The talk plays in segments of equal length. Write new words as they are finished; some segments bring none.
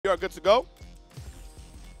are good to go.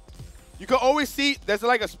 You can always see there's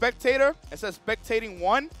like a spectator. It says spectating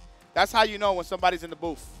 1. That's how you know when somebody's in the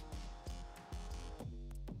booth.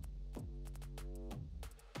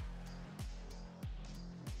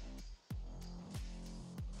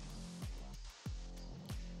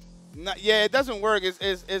 Yeah, it doesn't work.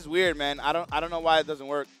 It's weird, man. I don't know why it doesn't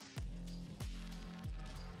work.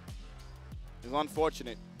 It's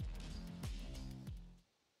unfortunate.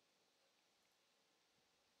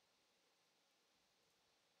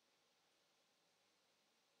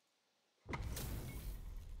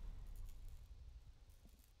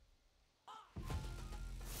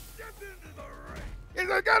 He's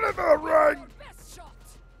a get in the ring!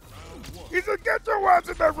 He's a get your ass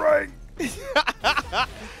in the ring!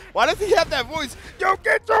 Why does he have that voice? You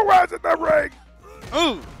get your ass in the ring!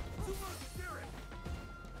 Ooh.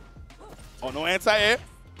 Oh, no anti-air.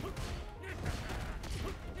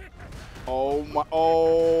 Oh my,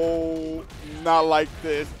 oh, not like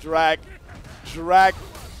this. Drac, Drac,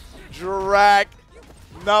 Drac,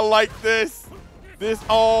 not like this.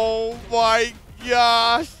 Oh my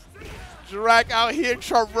gosh. Drac out here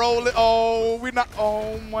trolling. Oh, we're not,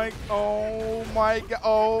 oh my God, oh my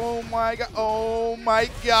God, oh my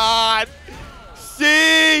God.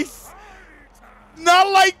 Jeez. Not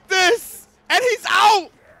like this. And he's out.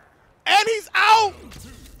 And he's out.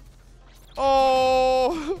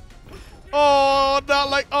 Oh,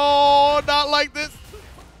 not like this.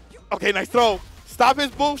 Okay, nice throw. Stop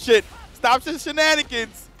his bullshit. Stop his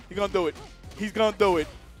shenanigans. He's gonna do it. He's gonna do it.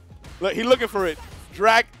 Look, he's looking for it.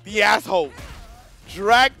 Drac the asshole.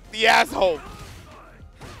 Drac the asshole.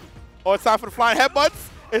 Oh, it's time for the flying headbutts.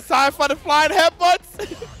 It's time for the flying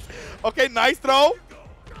headbutts. Okay, nice throw.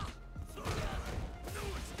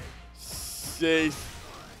 Jeez.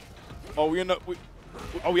 Oh, we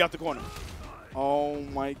out the corner. Oh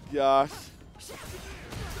my gosh.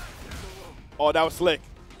 Oh, that was slick.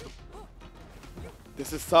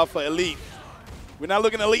 This is tough for Elite. We're not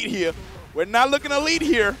looking elite here. We're not looking elite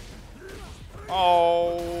here.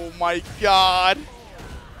 Oh my God.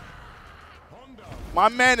 My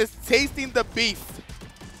man is tasting the beef.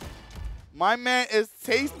 My man is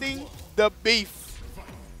tasting the beef.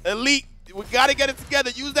 Elite, we gotta get it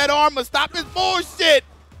together. Use that armor. Stop his bullshit.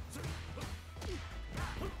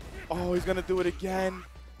 Oh, he's gonna do it again.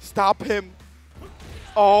 Stop him.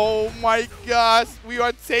 Oh my gosh. We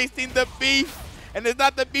are tasting the beef. And it's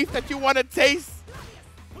not the beef that you want to taste.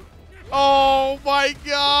 Oh my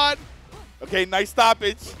God. Okay, nice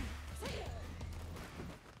stoppage.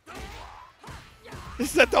 He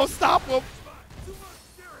said don't stop him.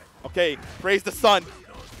 Okay, praise the sun.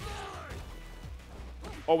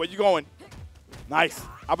 Oh, where you going? Nice.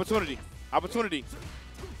 Opportunity. Opportunity.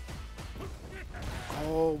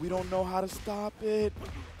 Oh, we don't know how to stop it.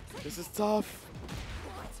 This is tough.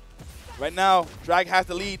 Right now, Drac has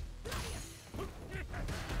the lead.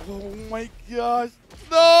 Oh my gosh.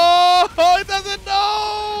 No! He doesn't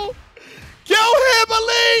know! Kill him,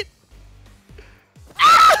 Elite!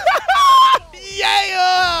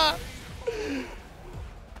 Yeah!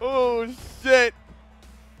 Oh shit.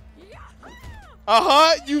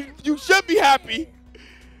 Uh-huh. You should be happy.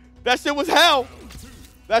 That shit was hell.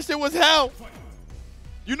 That shit was hell.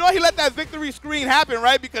 You know he let that victory screen happen,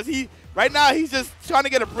 right? Because right now he's just trying to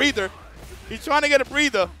get a breather. He's trying to get a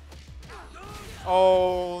breather.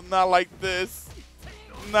 Oh, not like this.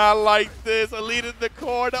 Not like this. Elite in the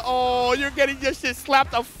corner. Oh, you're getting your shit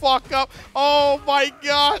slapped the fuck up. Oh my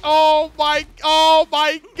God. Oh my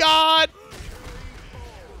God.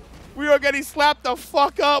 We are getting slapped the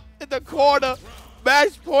fuck up in the corner.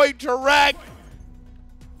 Match point, Drac.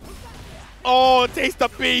 Oh, taste the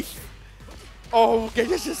beef. Oh, get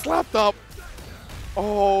your shit slapped up.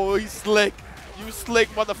 Oh, he's slick. You slick,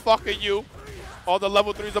 motherfucker, you. Oh, the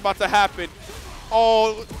level 3 is about to happen.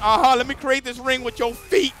 Oh, let me create this ring with your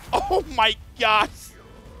feet. Oh my gosh.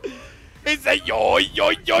 It's a yo.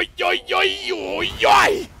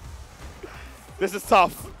 This is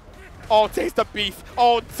tough. Oh, taste the beef.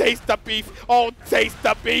 Oh, taste the beef. Oh, taste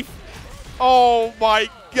the beef. Oh my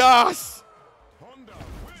gosh.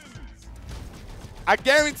 I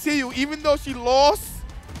guarantee you, even though she lost,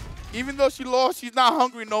 she's not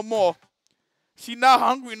hungry no more. She's not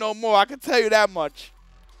hungry no more. I can tell you that much.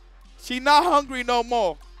 She's not hungry no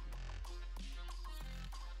more.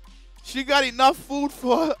 She got enough food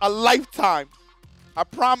for a lifetime. I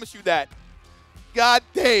promise you that. God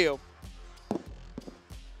damn.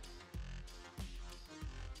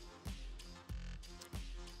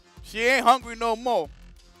 She ain't hungry no more.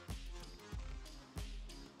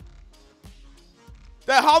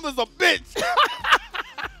 That Honda's a bitch.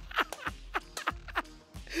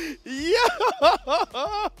 Yeah.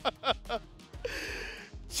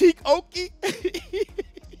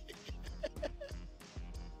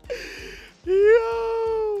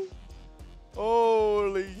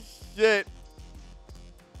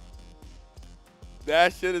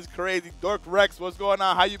 is crazy. Dork Rex, what's going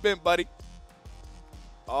on? How you been, buddy?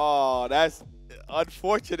 Oh, that's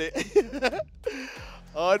unfortunate.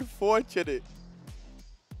 Unfortunate.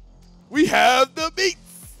 We have the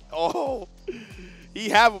beats. Oh, he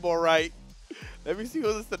have them all right. Let me see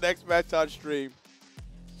who's the next match on stream.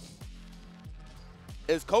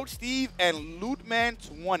 It's Coach Steve and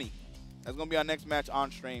Lootman20. That's going to be our next match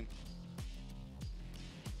on stream.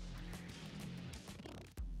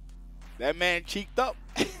 That man cheeked up.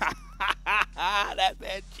 That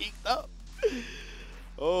man cheeked up.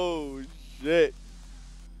 Oh, shit.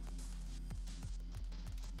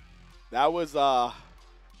 That was tough,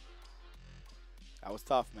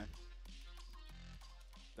 man.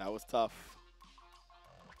 That was tough.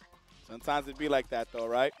 Sometimes it be like that, though,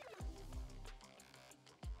 right?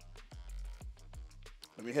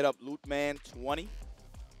 Let me hit up Lootman20.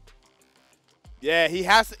 Yeah, he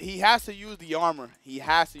has to use the armor. He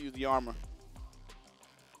has to use the armor.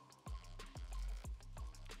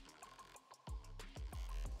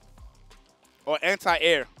 Or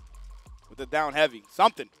anti-air with the down heavy.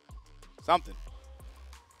 Something. Something.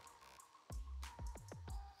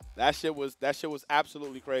 That shit was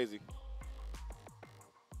absolutely crazy.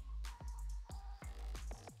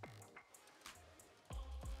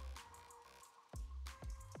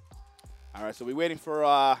 All right, so we're waiting for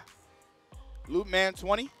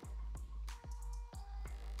Lootman20. He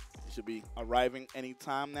should be arriving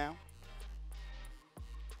anytime now.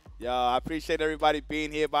 Yo, I appreciate everybody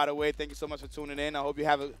being here, by the way. Thank you so much for tuning in. I hope you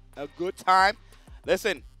have a good time.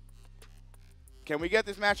 Listen, can we get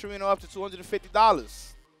this match arena up to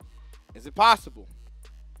 $250? Is it possible?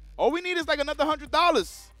 All we need is like another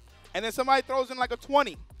 $100. And then somebody throws in like a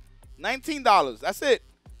 $20. $19. That's it.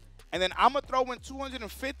 And then I'm going to throw in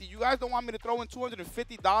 $250. You guys don't want me to throw in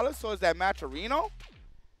 $250? So is that match arena?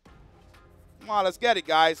 Come on, let's get it,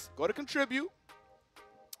 guys. Go to contribute.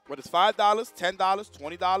 Whether it's $5, $10,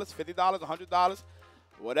 $20, $50, $100.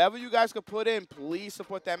 Whatever you guys could put in, please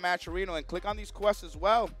support that match arena. And click on these quests as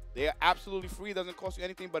well. They are absolutely free. It doesn't cost you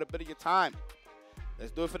anything but a bit of your time.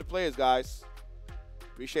 Let's do it for the players, guys.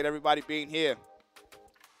 Appreciate everybody being here.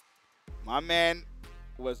 My man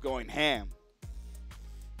was going ham.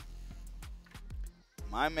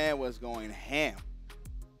 My man was going ham.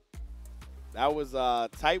 That was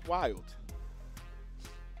type wild.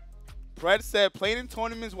 Fred said, playing in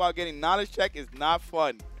tournaments while getting knowledge check is not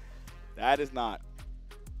fun. That is not.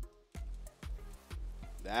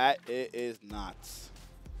 That it is not.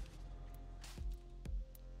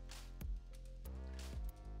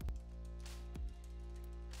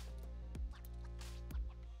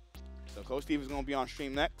 So Coach Steve is going to be on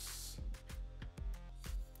stream next.